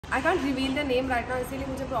I can't reveal the name right now, इसलिए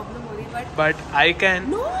मुझे problem हो रही है. But I can.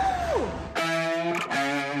 No.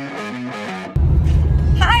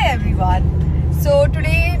 Hi everyone. So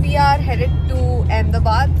today we are headed to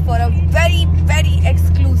Ahmedabad for a very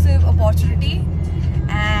exclusive opportunity,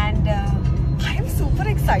 and I am super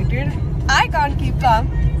excited. I can't keep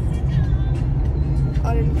calm.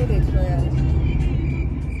 और इनको देख लो यार.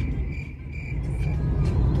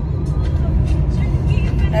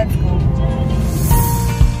 Let's go.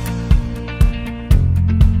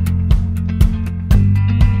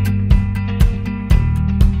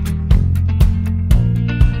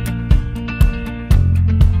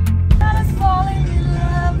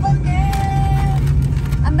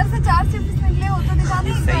 अंदर से 4 चिप्स निकले हो तो दिखा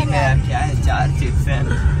दे. सही में यार, क्या है 4 चिप्स हैं.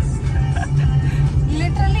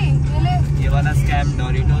 Literally, ये वाला स्कैम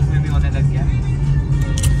डोरिटोस में भी होने लग गया.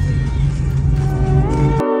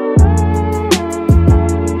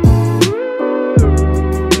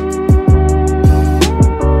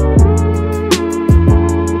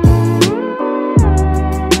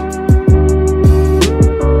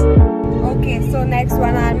 Okay, so next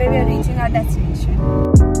 1 hour में we are reaching our destination.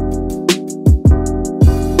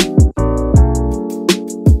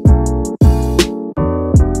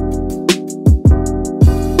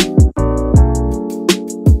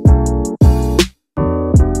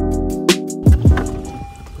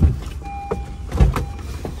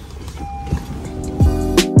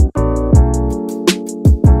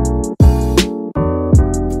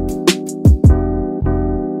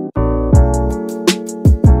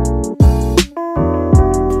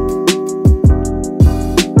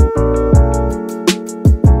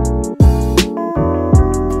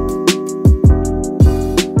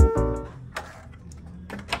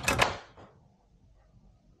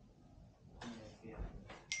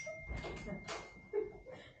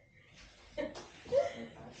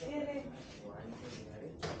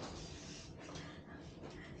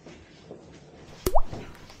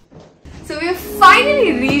 So we have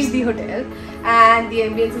finally reached the hotel and the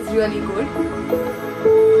ambience is really good.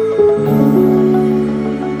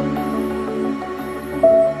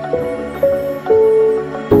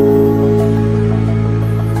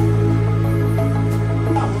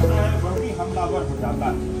 हमलावर हो जाता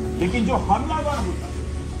है, लेकिन जो हमलावर होता है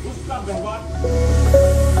उसका व्यवहार.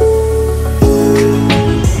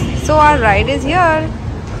 So our ride is here.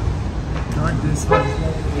 Not this one.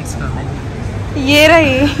 It's coming. ये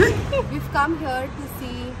रही. We've come here to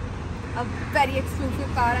see a very exclusive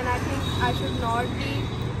car and I think I should not be.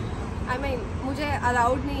 I mean, मुझे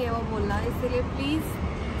allowed नहीं है वो बोलना, इसलिए please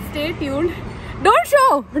stay tuned. Don't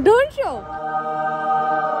show. Don't show.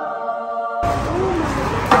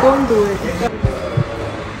 Don't do it.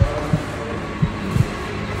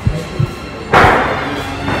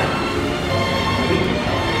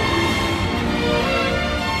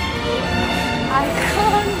 I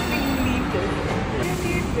can't believe it.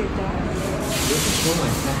 This is too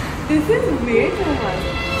much. This is way too much.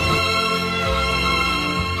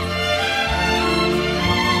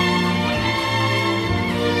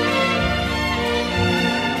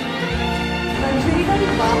 मंजरी का भी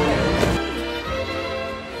बाप है.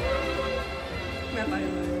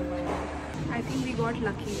 I think we got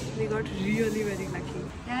lucky. We got really very lucky.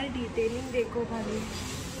 यार detailing देखो भाई.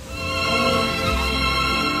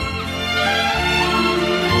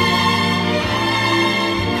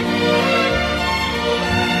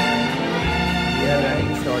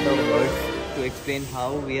 Short of words to explain how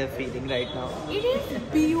we are feeling right now. It is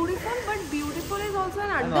beautiful, but beautiful is also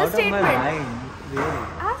an I'm out of understatement. my mind, really.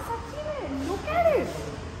 Look at it.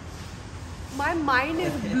 My mind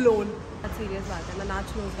is blown. Serious बात है, मैं नाच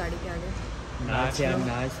लूँ उस गाड़ी के आगे. नाच यार,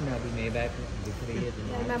 नाच ना. अभी Maybach दिख रही है.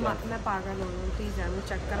 मैं पागल हो रहा हूँ. प्लीज यार, मुझे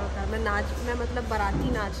चक्कर होता है. मैं मतलब बाराती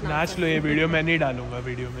नाच लो. ये वीडियो मैं नहीं डालूंगा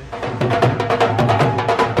वीडियो में.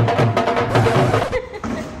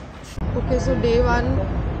 Okay, so day 1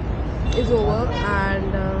 is over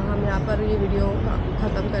and हम यहाँ पर ये वीडियो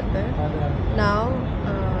ख़त्म करते हैं. Now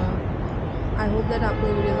I hope that आपको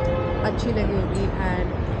ये वीडियो अच्छी लगी होगी and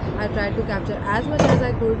I tried to capture as much as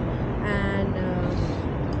I could and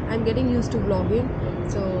I'm getting used to vlogging,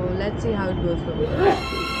 so let's see how it goes from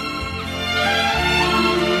here.